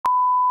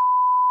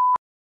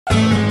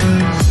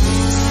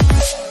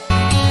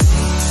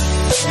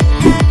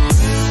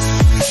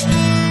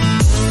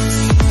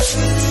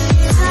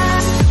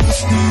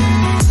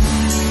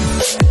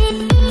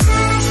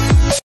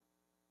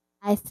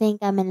think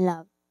I'm in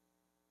love.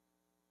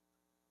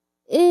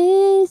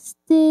 Is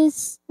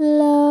this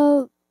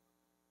love?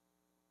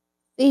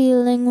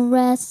 Feeling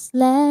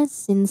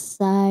restless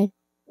inside,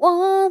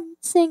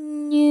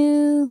 wanting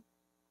you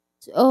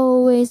to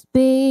always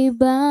be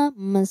by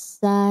my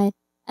side.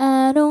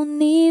 I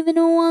don't even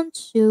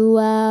want you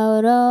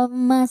out of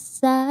my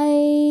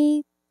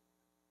sight.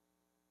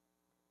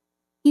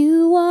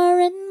 You are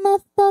in my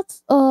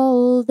thoughts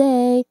all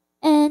day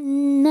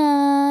and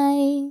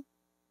night.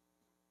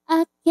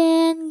 I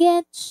can't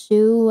get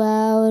you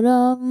out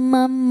of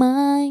my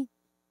mind.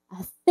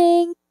 I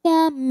think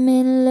I'm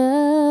in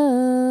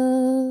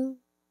love.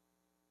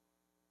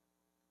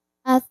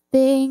 I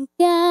think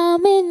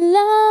I'm in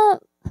love.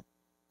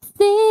 I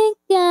think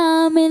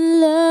I'm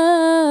in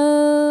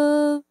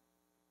love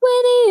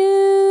with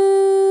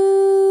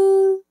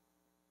you.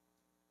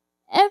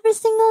 Every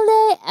single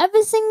day,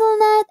 every single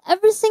night,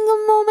 every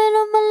single moment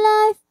of my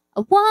life,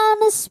 I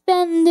wanna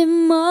spend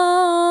them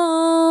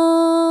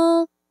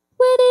all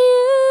with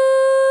you.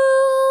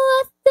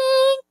 I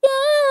think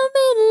I'm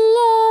in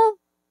love.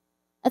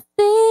 I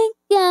think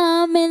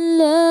I'm in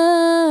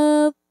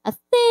love. I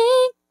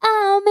think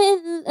I'm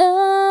in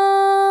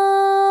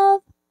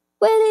love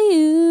with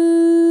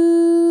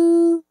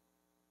you.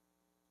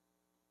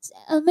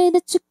 Tell me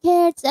that you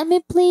care, tell me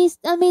please,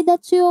 tell me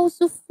that you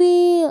also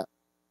feel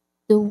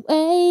the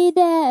way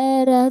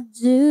that I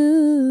do.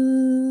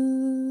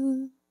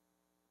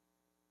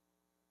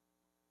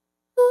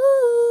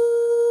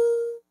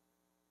 Ooh.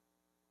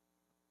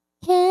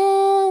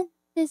 Can't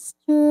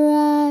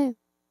describe,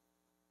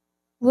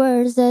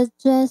 words are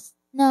just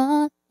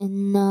not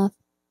enough.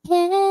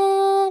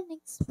 Can't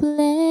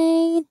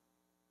explain,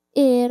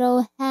 it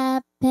all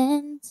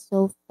happened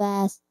so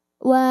fast.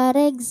 What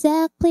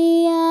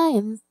exactly I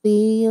am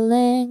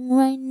feeling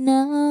right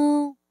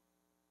now.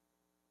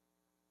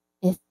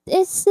 If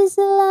this is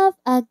love,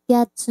 I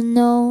got to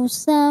know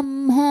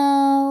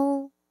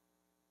somehow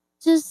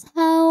just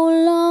how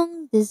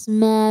long this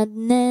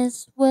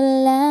madness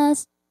will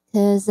last.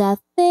 'Cause I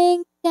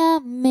think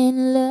I'm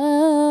in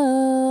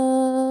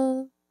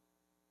love.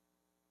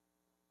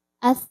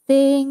 I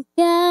think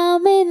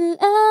I'm in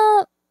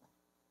love.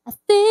 I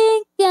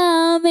think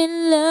I'm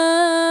in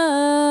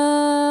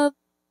love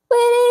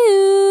with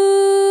you.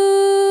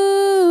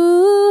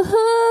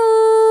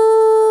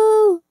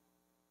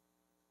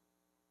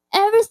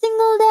 Every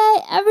single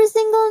day, every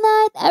single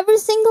night, every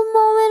single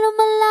moment of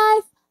my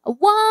life, I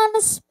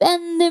wanna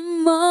spend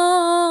them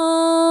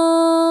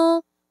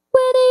all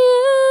with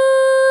you.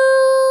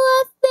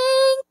 I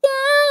think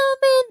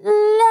I'm in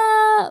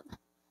love.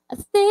 I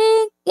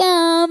think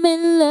I'm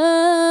in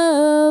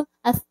love.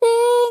 I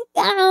think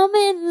I'm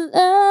in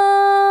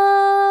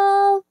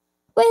love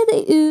with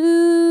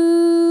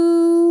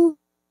you.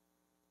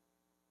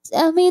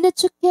 Tell me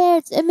that you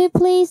care, tell me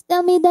please,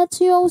 tell me that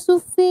you also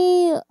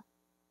feel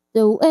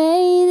the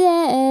way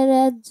that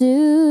I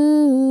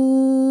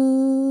do.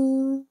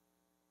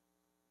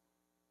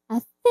 I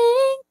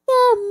think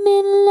I'm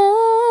in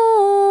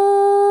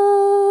love.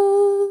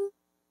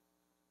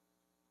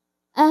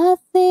 I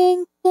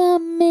think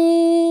I'm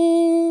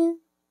in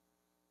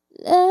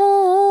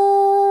love.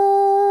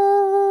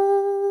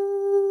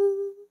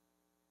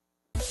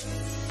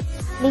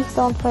 Please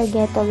don't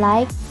forget to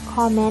like,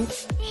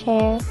 comment,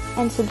 share,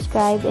 and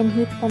subscribe and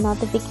hit the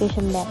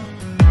notification bell.